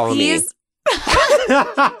it. Follow me.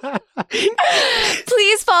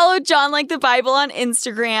 Please follow John Like the Bible on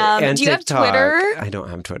Instagram. And do you TikTok. have Twitter? I don't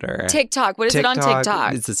have Twitter. TikTok. What is it on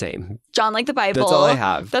TikTok? It's the same. John Like the Bible. That's all I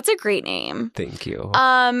have. That's a great name. Thank you.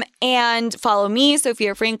 And follow me,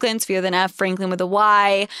 Sophia Franklin, Sophia with an F, Franklin with a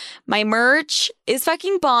Y. My merch is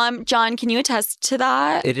fucking bomb. John, can you attest to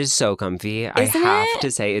that? It is so comfy. I have to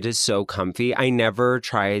say, it is so comfy. I never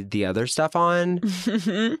tried the other stuff on.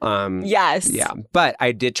 Yes. Yeah. But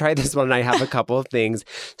I did try this one, and I have a couple of things.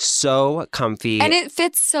 So comfy. And it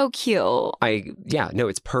fits so cute.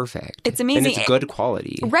 It's perfect. It's amazing. And it's good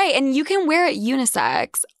quality. Right. And you can wear it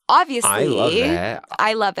unisex. Obviously. I love it.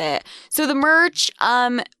 I love it. So the merch,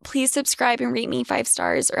 please subscribe and rate me 5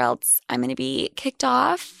 stars or else I'm going to be kicked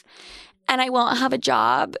off and I won't have a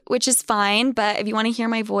job, which is fine. But if you want to hear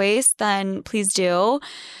my voice, then please do.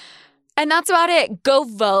 And that's about it. Go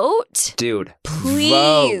vote. Dude,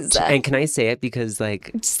 please. Vote. And can I say it? Because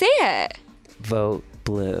say it. Vote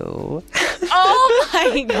blue. Oh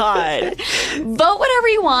my God. Vote whatever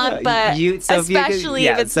you want, but especially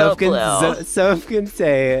if it's vote blue. Soph can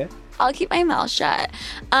say it. I'll keep my mouth shut.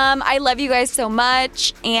 I love you guys so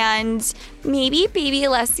much. And maybe baby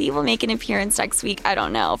Alessi will make an appearance next week. I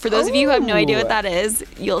don't know. For those of you who have no idea what that is,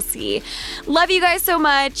 you'll see. Love you guys so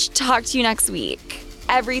much. Talk to you next week.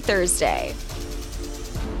 Every Thursday.